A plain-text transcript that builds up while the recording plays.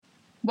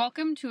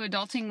Welcome to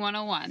Adulting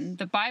 101,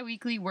 the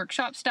bi-weekly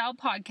workshop-style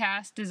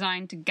podcast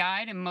designed to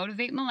guide and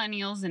motivate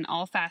millennials in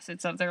all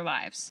facets of their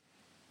lives.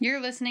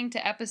 You're listening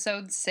to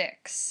Episode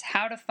 6,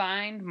 How to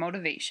Find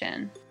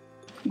Motivation.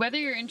 Whether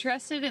you're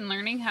interested in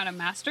learning how to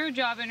master a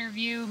job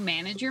interview,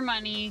 manage your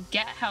money,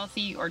 get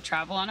healthy, or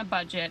travel on a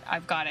budget,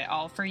 I've got it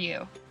all for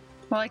you.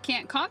 While I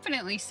can't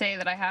confidently say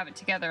that I have it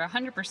together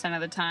 100% of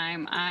the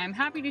time, I'm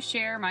happy to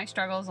share my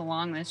struggles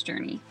along this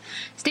journey.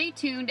 Stay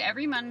tuned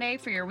every Monday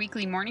for your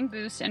weekly morning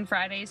boost and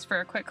Fridays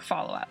for a quick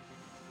follow-up.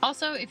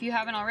 Also, if you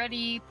haven't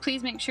already,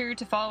 please make sure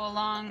to follow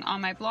along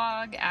on my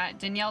blog at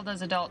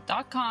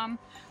danielledoesadult.com,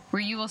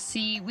 where you will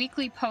see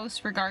weekly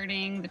posts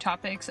regarding the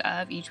topics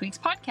of each week's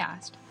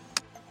podcast.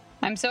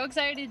 I'm so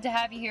excited to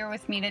have you here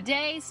with me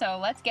today, so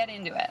let's get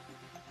into it.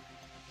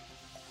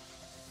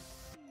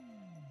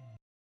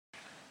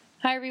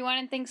 Hi everyone,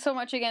 and thanks so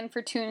much again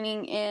for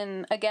tuning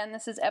in. Again,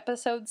 this is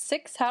episode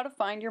 6, How to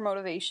Find Your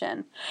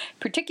Motivation,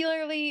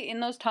 particularly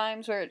in those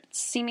times where it's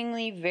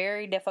seemingly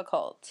very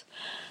difficult.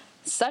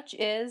 Such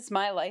is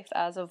my life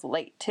as of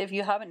late. If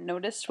you haven't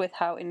noticed with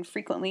how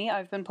infrequently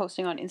I've been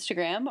posting on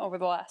Instagram over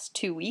the last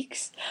 2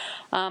 weeks,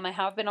 I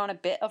have been on a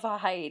bit of a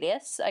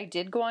hiatus. I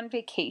did go on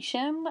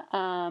vacation,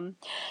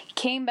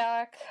 came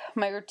back,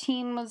 my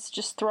routine was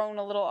just thrown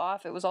a little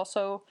off. It was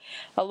also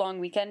a long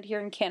weekend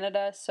here in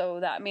Canada, so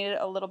that made it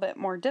a little bit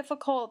more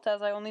difficult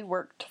as I only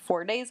worked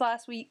 4 days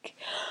last week.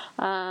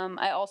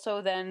 I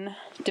also then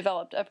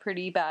developed a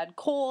pretty bad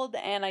cold,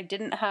 and I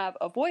didn't have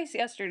a voice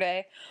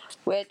yesterday,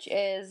 which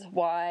is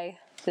why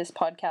this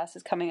podcast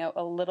is coming out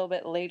a little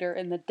bit later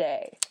in the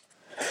day.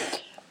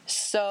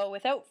 So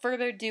without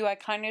further ado, I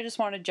kind of just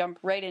want to jump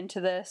right into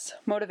this.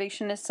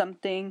 Motivation is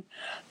something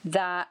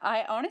that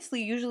I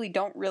honestly usually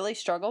don't really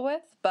struggle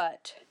with,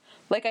 but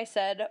like I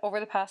said,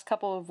 over the past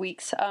couple of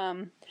weeks,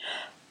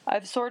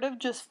 I've sort of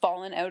just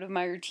fallen out of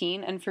my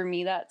routine, and for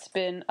me that's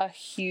been a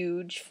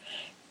huge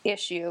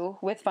issue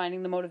with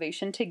finding the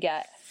motivation to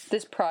get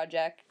this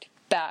project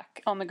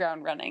back on the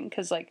ground running,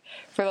 because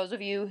for those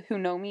of you who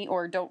know me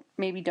or don't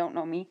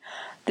know me,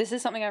 this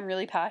is something I'm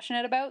really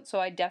passionate about, so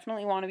I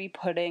definitely want to be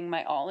putting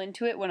my all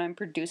into it when I'm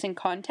producing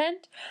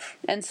content.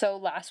 And so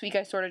last week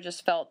I sort of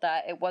just felt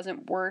that it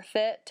wasn't worth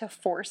it to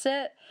force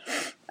it.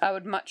 I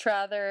would much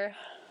rather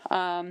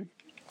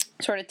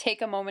sort of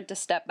take a moment to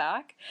step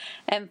back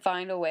and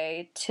find a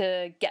way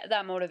to get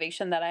that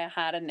motivation that I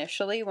had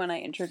initially when I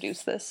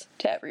introduced this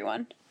to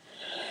everyone.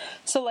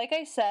 So like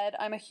I said,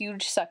 I'm a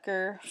huge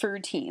sucker for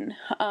routine.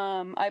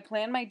 I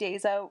plan my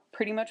days out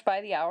pretty much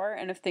by the hour,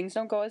 and if things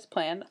don't go as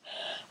planned,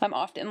 I'm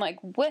often like,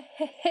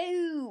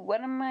 woohoo, what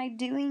am I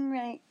doing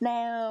right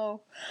now?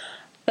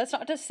 That's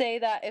not to say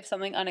that if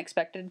something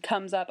unexpected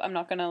comes up, I'm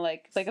not gonna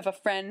like if a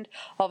friend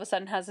all of a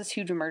sudden has this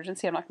huge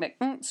emergency, I'm not gonna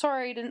be like,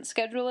 sorry, didn't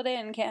schedule it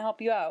in, can't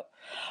help you out.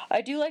 I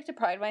do like to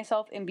pride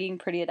myself in being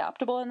pretty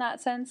adaptable in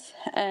that sense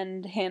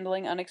and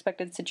handling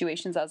unexpected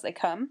situations as they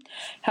come.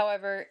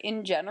 However,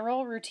 in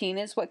general, routine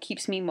is what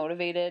keeps me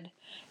motivated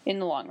in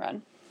the long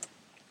run.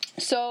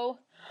 So,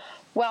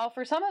 well,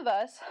 for some of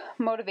us,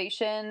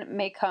 motivation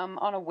may come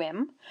on a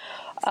whim.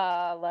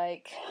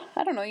 I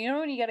don't know,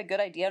 when you get a good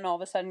idea and all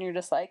of a sudden you're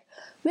just like,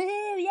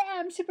 yeah,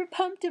 I'm super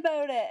pumped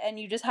about it. And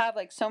you just have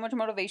so much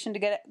motivation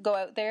to go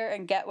out there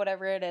and get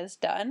whatever it is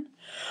done.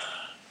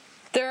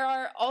 There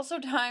are also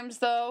times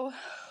though,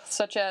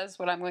 such as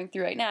what I'm going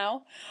through right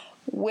now,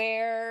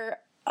 where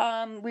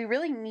we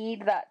really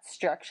need that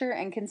structure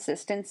and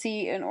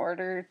consistency in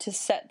order to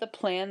set the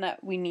plan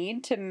that we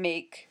need to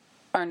make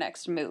our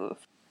next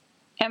move.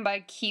 And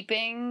by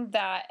keeping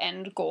that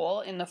end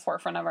goal in the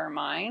forefront of our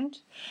mind,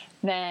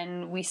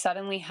 then we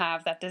suddenly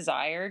have that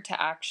desire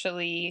to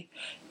actually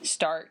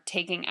start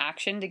taking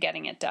action to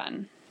getting it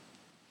done.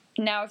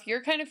 Now, if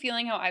you're kind of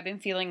feeling how I've been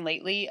feeling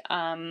lately,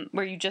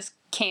 where you just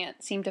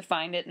can't seem to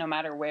find it no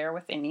matter where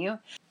within you,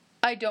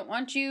 I don't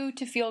want you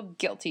to feel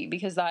guilty,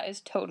 because that is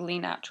totally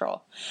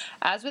natural.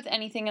 As with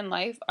anything in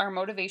life, our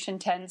motivation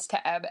tends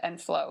to ebb and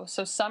flow.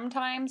 So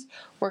sometimes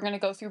we're going to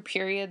go through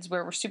periods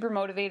where we're super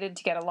motivated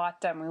to get a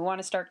lot done. We want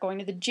to start going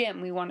to the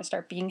gym. We want to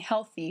start being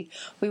healthy.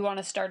 We want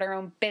to start our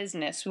own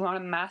business. We want to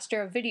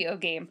master a video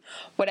game.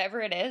 Whatever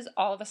it is,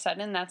 all of a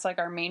sudden that's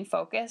our main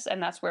focus, and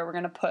that's where we're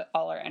going to put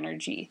all our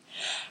energy.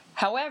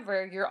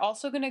 However, you're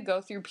also going to go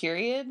through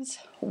periods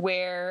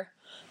where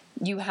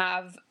you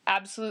have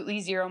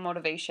absolutely zero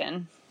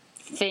motivation.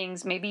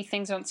 Maybe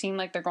things don't seem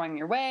like they're going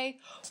your way,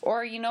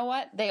 or you know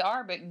what, they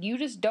are, but you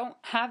just don't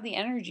have the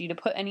energy to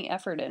put any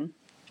effort in.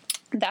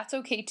 That's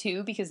okay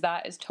too, because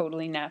that is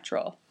totally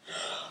natural.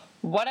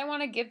 What I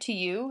want to give to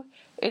you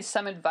is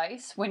some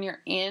advice when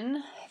you're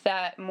in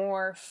that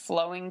more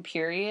flowing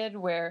period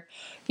where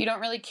you don't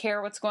really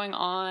care what's going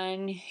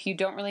on, you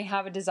don't really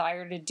have a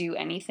desire to do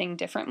anything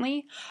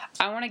differently.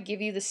 I want to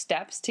give you the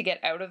steps to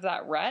get out of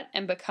that rut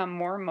and become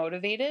more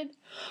motivated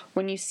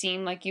when you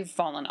seem like you've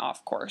fallen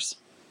off course.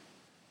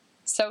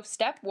 So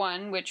step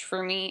 1, which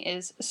for me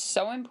is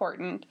so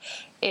important,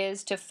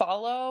 is to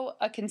follow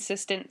a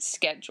consistent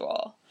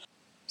schedule.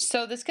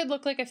 So this could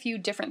look like a few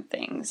different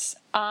things.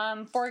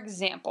 For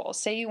example,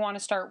 say you want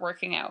to start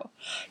working out.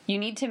 You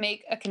need to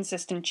make a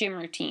consistent gym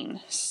routine.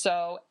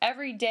 So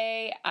every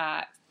day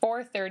at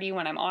 4:30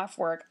 when I'm off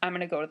work, I'm going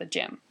to go to the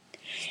gym.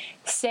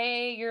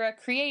 Say you're a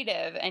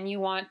creative and you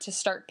want to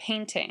start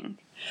painting.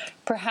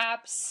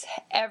 Perhaps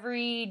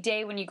every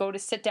day when you go to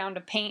sit down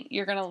to paint,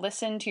 you're going to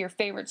listen to your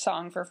favorite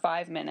song for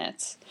 5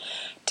 minutes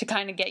to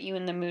kind of get you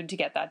in the mood to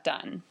get that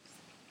done.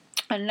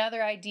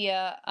 Another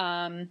idea,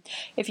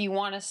 if you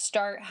want to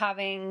start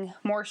having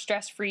more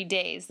stress-free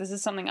days, this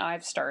is something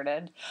I've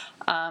started,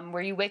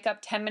 where you wake up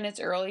 10 minutes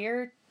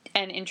earlier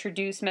and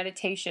introduce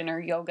meditation or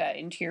yoga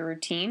into your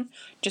routine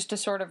just to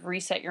sort of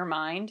reset your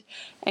mind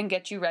and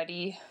get you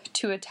ready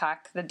to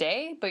attack the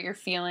day, but you're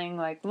feeling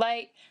like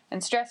light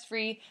and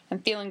stress-free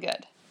and feeling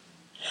good.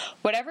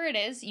 Whatever it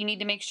is, you need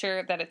to make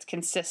sure that it's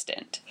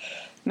consistent.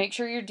 Make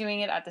sure you're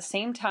doing it at the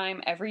same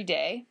time every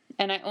day.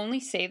 And I only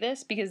say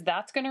this because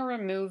that's going to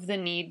remove the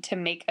need to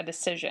make a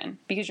decision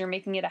because you're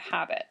making it a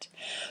habit.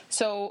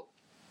 So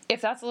if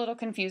that's a little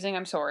confusing,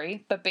 I'm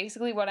sorry. But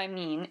basically what I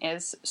mean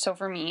is, so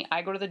for me,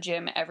 I go to the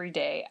gym every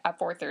day at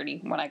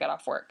 4:30 when I get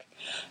off work.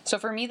 So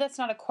for me, that's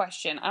not a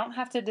question. I don't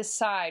have to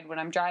decide when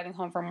I'm driving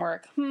home from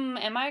work,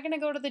 am I going to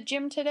go to the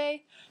gym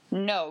today?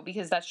 No,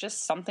 because that's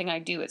just something I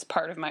do. It's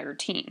part of my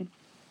routine.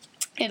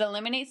 It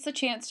eliminates the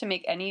chance to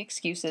make any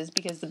excuses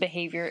because the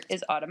behavior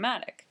is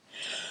automatic.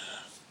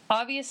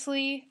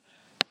 Obviously,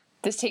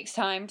 this takes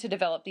time to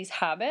develop these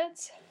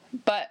habits,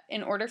 but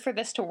in order for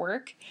this to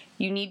work,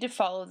 you need to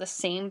follow the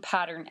same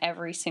pattern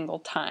every single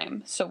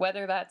time. So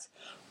whether that's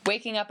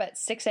waking up at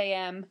 6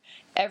 a.m.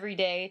 every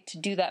day to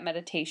do that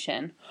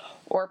meditation,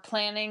 or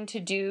planning to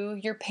do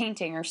your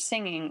painting or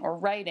singing or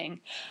writing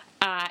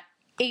at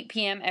 8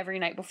 p.m. every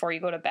night before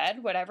you go to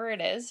bed, whatever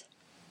it is,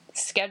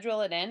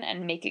 schedule it in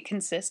and make it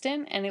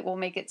consistent, and it will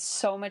make it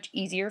so much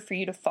easier for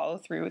you to follow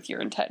through with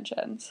your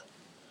intentions.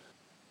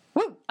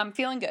 Woo! I'm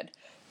feeling good.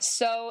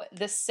 So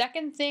the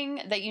second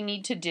thing that you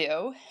need to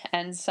do,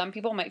 and some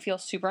people might feel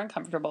super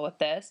uncomfortable with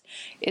this,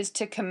 is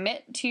to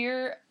commit to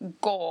your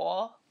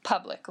goal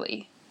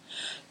publicly.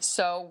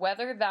 So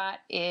whether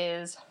that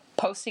is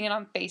posting it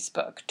on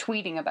Facebook,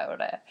 tweeting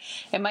about it.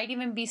 It might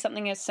even be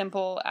something as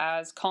simple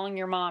as calling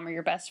your mom or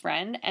your best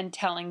friend and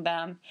telling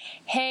them,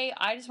 hey,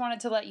 I just wanted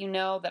to let you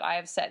know that I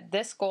have set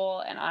this goal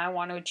and I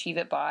want to achieve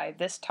it by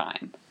this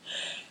time.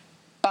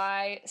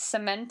 By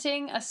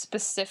cementing a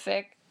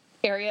specific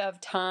area of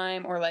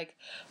time or like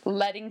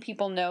letting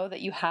people know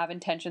that you have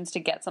intentions to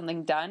get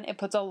something done, it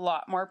puts a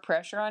lot more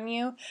pressure on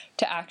you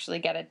to actually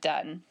get it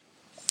done.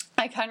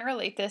 I kind of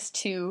relate this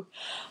to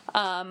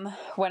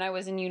when I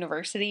was in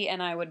university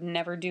and I would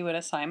never do an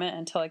assignment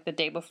until like the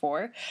day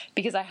before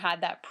because I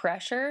had that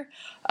pressure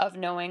of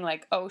knowing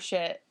like, oh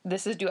shit,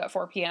 this is due at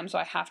 4 p.m. so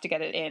I have to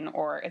get it in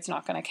or it's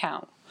not going to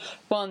count.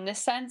 Well, in this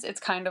sense, it's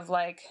kind of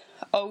like,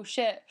 oh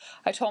shit,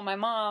 I told my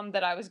mom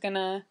that I was going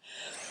to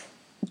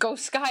go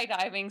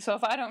skydiving, so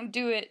if I don't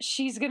do it,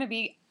 she's going to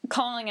be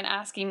calling and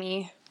asking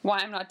me why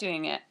I'm not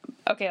doing it.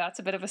 Okay, that's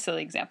a bit of a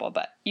silly example,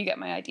 but you get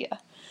my idea.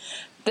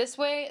 This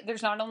way,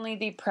 there's not only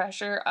the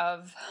pressure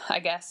of, I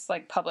guess,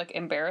 like public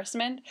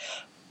embarrassment,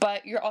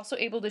 but you're also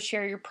able to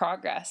share your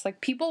progress. Like,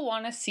 people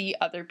want to see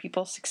other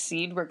people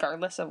succeed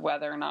regardless of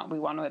whether or not we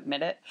want to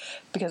admit it,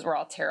 because we're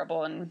all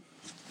terrible and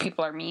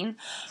people are mean.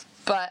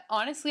 But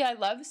honestly, I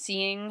love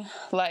seeing,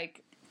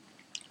 like,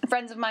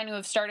 friends of mine who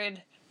have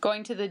started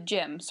going to the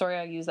gym. Sorry,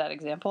 I use that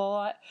example a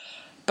lot.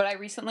 But I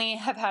recently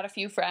have had a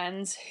few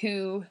friends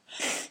who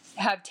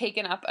have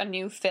taken up a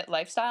new fit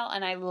lifestyle,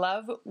 and I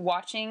love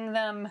watching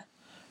them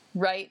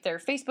write their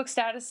Facebook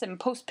status and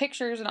post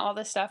pictures and all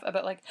this stuff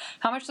about like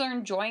how much they're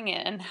enjoying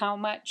it and how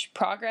much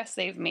progress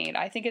they've made.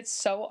 I think it's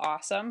so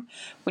awesome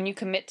when you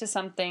commit to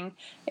something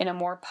in a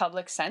more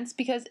public sense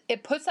because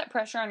it puts that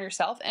pressure on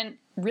yourself and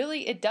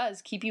really it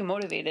does keep you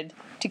motivated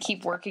to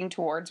keep working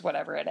towards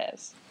whatever it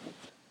is.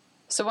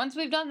 So once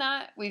we've done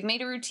that, we've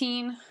made a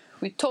routine,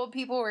 we've told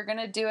people we're going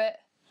to do it.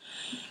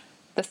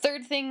 The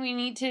third thing we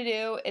need to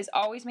do is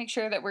always make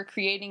sure that we're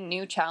creating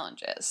new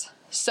challenges.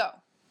 So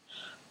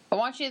I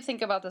want you to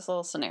think about this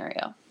little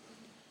scenario.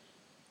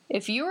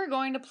 If you were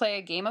going to play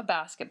a game of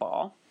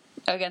basketball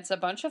against a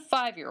bunch of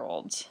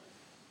 5-year-olds,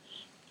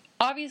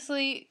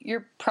 obviously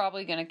you're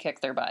probably going to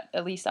kick their butt.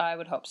 At least I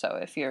would hope so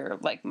if you're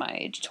like my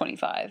age,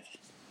 25.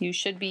 You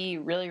should be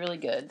really, really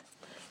good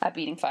at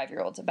beating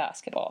 5-year-olds at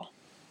basketball.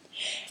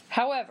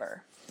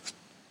 However,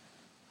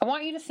 I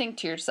want you to think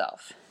to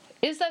yourself,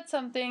 is that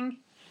something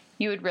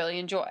you would really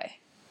enjoy?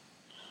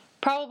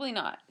 Probably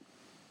not.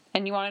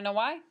 And you want to know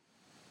why?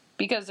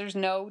 Because there's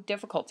no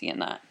difficulty in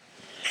that.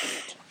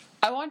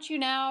 I want you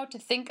now to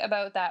think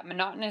about that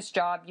monotonous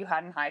job you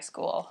had in high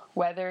school,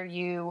 whether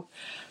you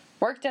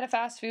worked at a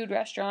fast food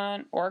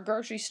restaurant or a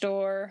grocery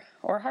store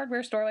or a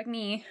hardware store like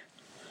me.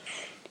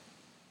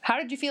 How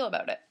did you feel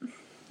about it?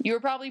 You were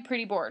probably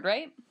pretty bored,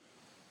 right?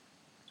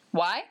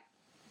 Why?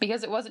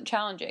 Because it wasn't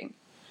challenging.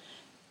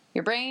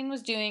 Your brain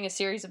was doing a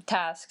series of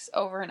tasks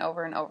over and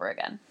over and over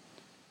again.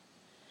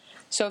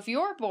 So if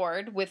you're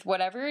bored with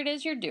whatever it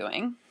is you're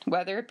doing,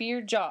 whether it be your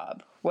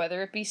job,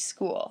 whether it be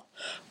school,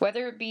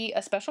 whether it be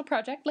a special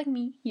project like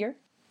me here,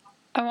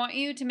 I want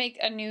you to make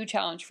a new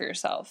challenge for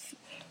yourself.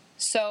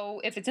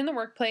 So if it's in the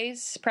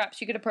workplace,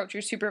 perhaps you could approach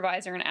your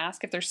supervisor and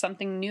ask if there's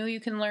something new you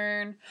can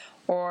learn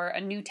or a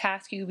new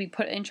task you could be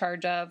put in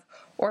charge of,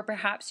 or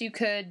perhaps you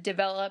could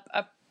develop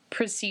a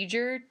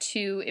procedure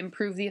to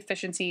improve the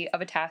efficiency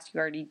of a task you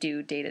already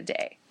do day to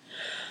day.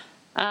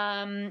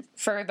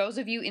 For those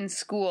of you in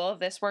school,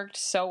 this worked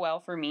so well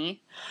for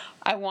me.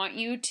 I want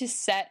you to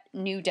set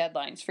new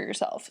deadlines for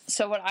yourself.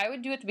 So what I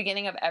would do at the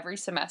beginning of every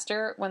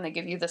semester when they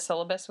give you the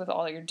syllabus with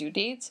all your due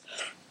dates,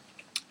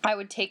 I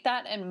would take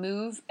that and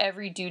move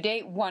every due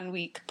date 1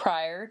 week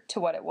prior to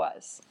what it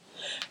was.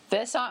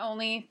 This not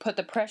only put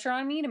the pressure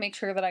on me to make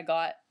sure that I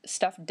got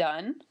stuff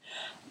done,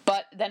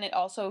 but then it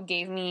also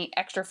gave me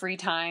extra free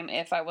time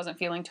if I wasn't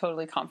feeling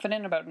totally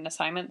confident about an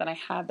assignment, then I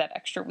had that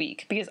extra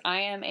week. Because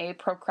I am a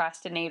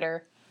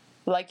procrastinator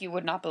like you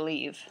would not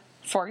believe.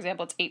 For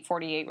example, it's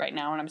 8:48 right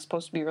now, and I'm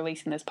supposed to be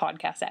releasing this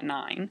podcast at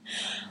 9.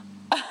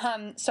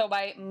 So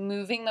by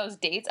moving those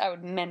dates, I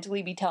would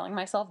mentally be telling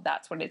myself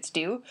that's when it's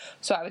due,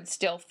 so I would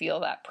still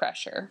feel that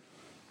pressure.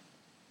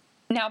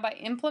 Now, by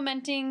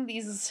implementing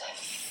these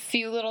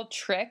few little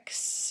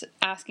tricks,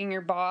 asking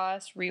your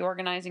boss,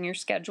 reorganizing your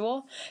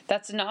schedule,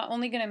 that's not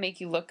only going to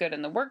make you look good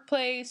in the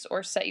workplace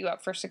or set you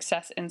up for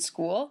success in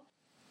school,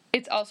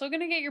 it's also going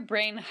to get your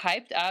brain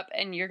hyped up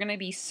and you're going to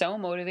be so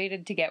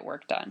motivated to get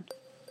work done.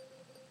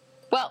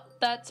 Well,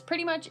 that's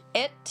pretty much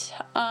it.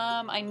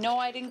 I know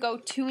I didn't go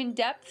too in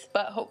depth,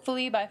 but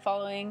hopefully by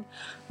following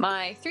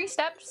my 3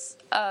 steps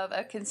of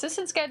a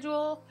consistent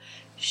schedule,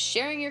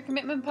 sharing your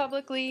commitment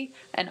publicly,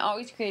 and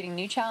always creating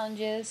new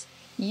challenges,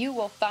 you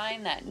will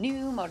find that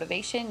new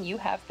motivation you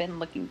have been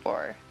looking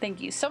for. Thank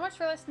you so much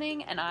for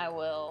listening, and I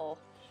will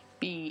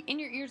be in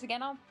your ears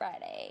again on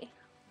Friday.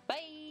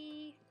 Bye!